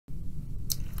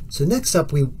So next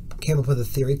up, we came up with a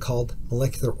theory called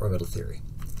molecular orbital theory.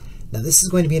 Now this is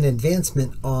going to be an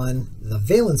advancement on the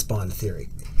valence bond theory.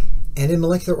 And in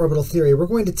molecular orbital theory, we're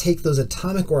going to take those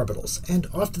atomic orbitals, and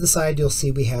off to the side you'll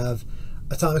see we have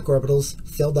atomic orbitals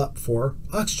filled up for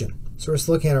oxygen. So we're just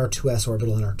looking at our 2s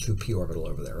orbital and our 2p orbital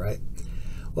over there, right?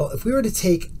 Well, if we were to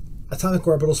take atomic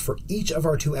orbitals for each of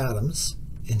our two atoms,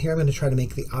 and here I'm going to try to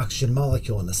make the oxygen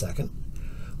molecule in a second,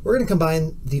 we're going to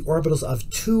combine the orbitals of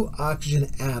two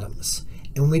oxygen atoms.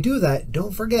 And when we do that,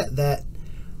 don't forget that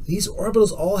these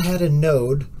orbitals all had a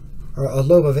node, or a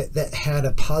lobe of it, that had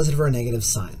a positive or a negative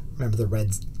sign. Remember the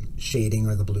red shading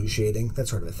or the blue shading, that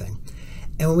sort of a thing.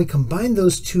 And when we combine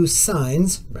those two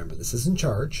signs, remember this isn't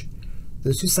charge,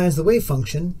 those two signs of the wave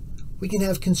function, we can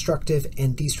have constructive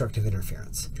and destructive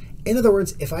interference. In other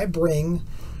words, if I bring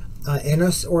an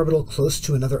s orbital close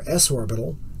to another s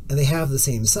orbital, and they have the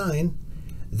same sign,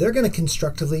 they're going to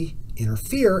constructively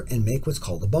interfere and make what's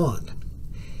called a bond.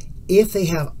 If they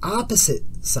have opposite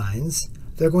signs,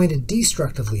 they're going to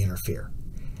destructively interfere.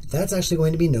 That's actually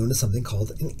going to be known as something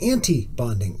called an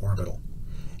anti-bonding orbital.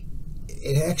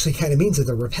 It actually kind of means that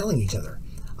they're repelling each other.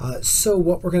 So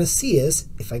what we're going to see is,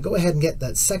 if I go ahead and get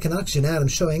that second oxygen atom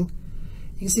showing,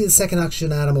 you can see the second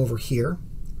oxygen atom over here.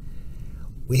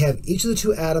 We have each of the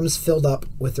two atoms filled up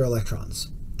with their electrons.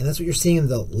 And that's what you're seeing in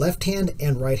the left-hand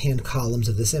and right-hand columns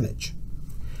of this image.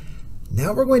 Now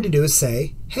what we're going to do is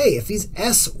say, hey, if these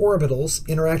s orbitals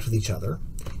interact with each other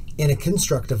in a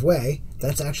constructive way,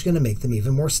 that's actually going to make them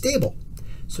even more stable.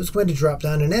 So it's going to drop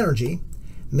down in energy,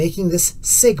 making this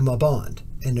sigma bond.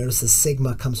 And notice the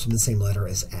sigma comes from the same letter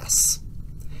as S.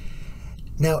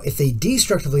 Now, if they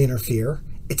destructively interfere,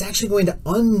 it's actually going to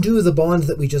undo the bond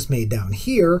that we just made down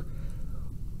here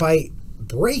by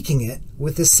breaking it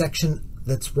with this section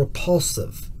that's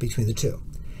repulsive between the two.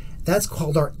 That's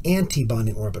called our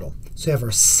anti-bonding orbital. So we have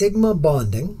our sigma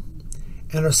bonding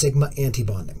and our sigma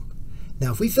anti-bonding.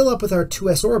 Now, if we fill up with our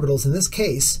 2s orbitals in this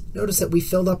case, notice that we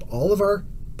filled up all of our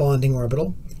bonding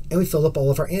orbital and we filled up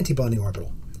all of our anti-bonding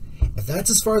orbital. If that's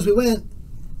as far as we went,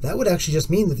 that would actually just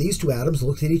mean that these two atoms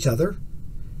looked at each other,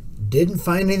 didn't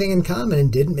find anything in common,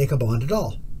 and didn't make a bond at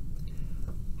all.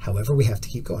 However, we have to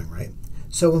keep going, right?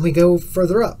 So when we go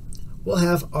further up, we'll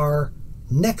have our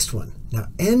next one. Now,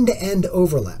 end-to-end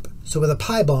overlap. So with a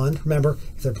pi bond, remember,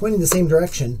 if they're pointing the same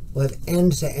direction, we'll have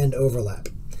end-to-end overlap.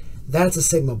 That's a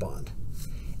sigma bond.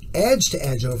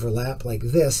 Edge-to-edge overlap, like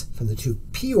this, from the two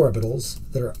p orbitals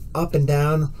that are up and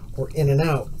down or in and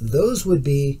out, those would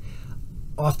be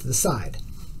off to the side.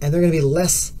 And they're going to be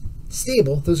less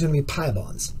stable. Those are going to be pi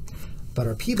bonds. But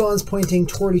our p bonds pointing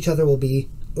toward each other will be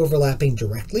overlapping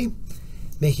directly,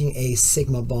 making a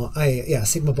sigma bond,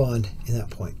 sigma bond in that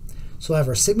point. So we'll have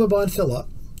our sigma bond fill up.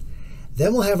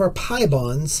 Then we'll have our pi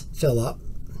bonds fill up.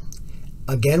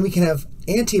 Again, we can have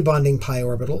anti-bonding pi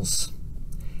orbitals,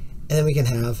 and then we can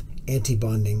have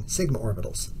anti-bonding sigma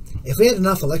orbitals. If we had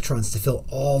enough electrons to fill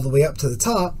all the way up to the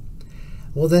top,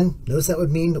 well then, notice that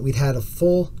would mean that we'd had a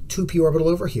full 2p orbital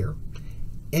over here.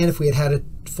 And if we had had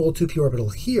a full 2p orbital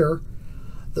here,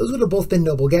 those would have both been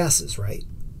noble gases, right?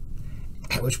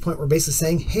 At which point we're basically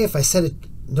saying, hey, if I set a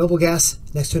noble gas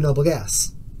next to a noble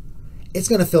gas, it's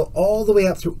going to fill all the way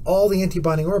up through all the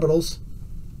anti-bonding orbitals.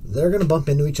 They're going to bump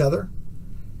into each other.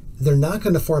 They're not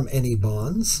going to form any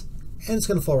bonds, and it's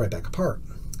going to fall right back apart.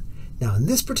 Now, in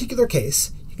this particular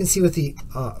case, you can see with the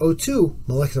O2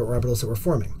 molecular orbitals that we're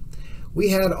forming, we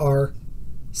had our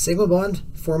sigma bond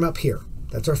form up here.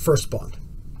 That's our first bond.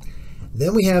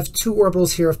 Then we have two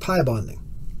orbitals here of pi bonding,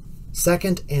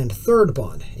 second and third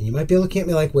bond. And you might be looking at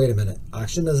me like, wait a minute,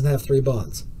 oxygen doesn't have 3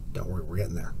 bonds. Don't worry, we're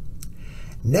getting there.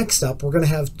 Next up, we're going to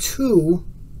have 2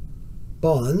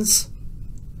 bonds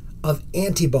of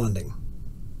anti-bonding.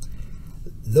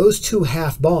 Those 2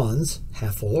 half bonds,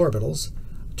 half full orbitals,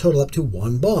 total up to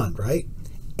 1 bond, right?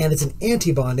 And it's an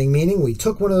anti-bonding, meaning we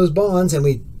took one of those bonds and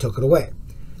we took it away.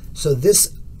 So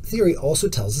this theory also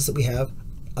tells us that we have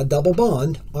a double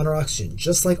bond on our oxygen,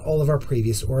 just like all of our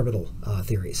previous orbital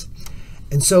theories.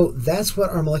 And so that's what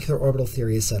our molecular orbital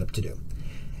theory is set up to do.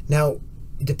 Now,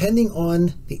 depending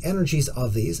on the energies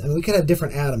of these, I mean, we could have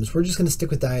different atoms. We're just going to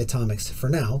stick with diatomics for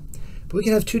now. But we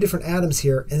can have 2 different atoms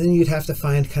here, and then you'd have to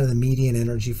find kind of the median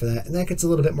energy for that, and that gets a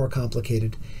little bit more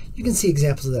complicated. You can see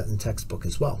examples of that in the textbook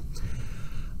as well.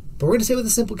 But we're going to stay with a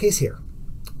simple case here.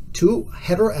 2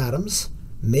 heteroatoms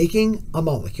making a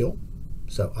molecule,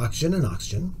 so oxygen and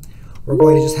oxygen. We're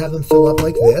going to just have them fill up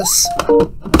like this.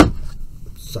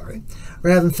 Sorry. We're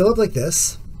going to have them fill up like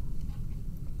this.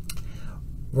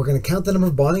 We're going to count the number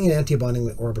of bonding and anti-bonding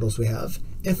orbitals we have,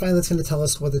 and finally that's going to tell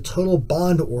us what the total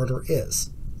bond order is.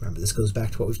 Remember, this goes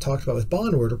back to what we've talked about with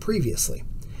bond order previously.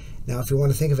 Now, if you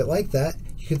want to think of it like that,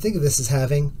 you can think of this as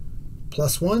having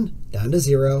 +1 down to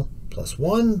 0,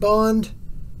 +1 bond,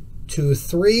 2,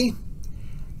 3.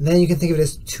 And then you can think of it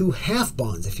as 2 half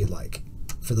bonds if you'd like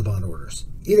for the bond orders.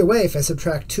 Either way, if I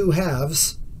subtract 2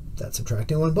 halves, that's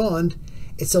subtracting 1 bond,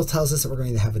 it still tells us that we're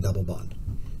going to have a double bond.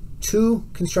 3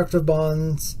 constructive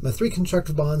bonds,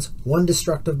 1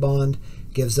 destructive bond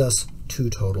gives us 2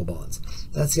 total bonds.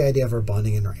 That's the idea of our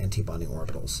bonding and our anti-bonding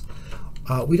orbitals.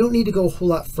 We don't need to go a whole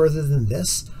lot further than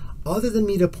this, other than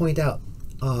me to point out,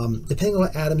 depending on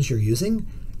what atoms you're using,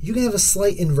 you can have a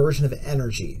slight inversion of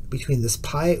energy between this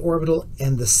pi orbital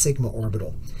and the sigma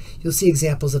orbital. You'll see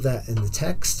examples of that in the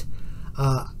text.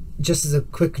 Just as a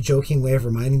quick joking way of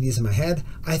reminding these in my head,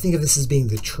 I think of this as being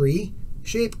the tree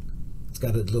shape. It's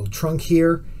got a little trunk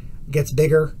here, gets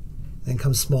bigger, then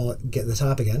comes small, get to the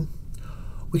top again.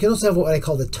 We can also have what I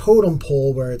call the totem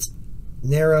pole, where it's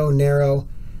narrow, narrow.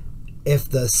 If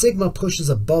the sigma pushes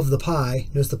above the pi,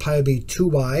 notice the pi would be 2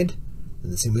 wide,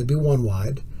 and the sigma would be 1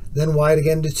 wide, then wide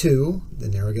again to 2,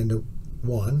 then narrow again to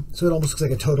 1. So it almost looks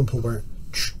like a totem pole where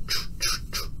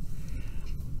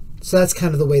so that's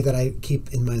kind of the way that I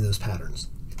keep in mind those patterns.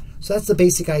 So that's the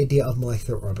basic idea of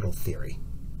molecular orbital theory.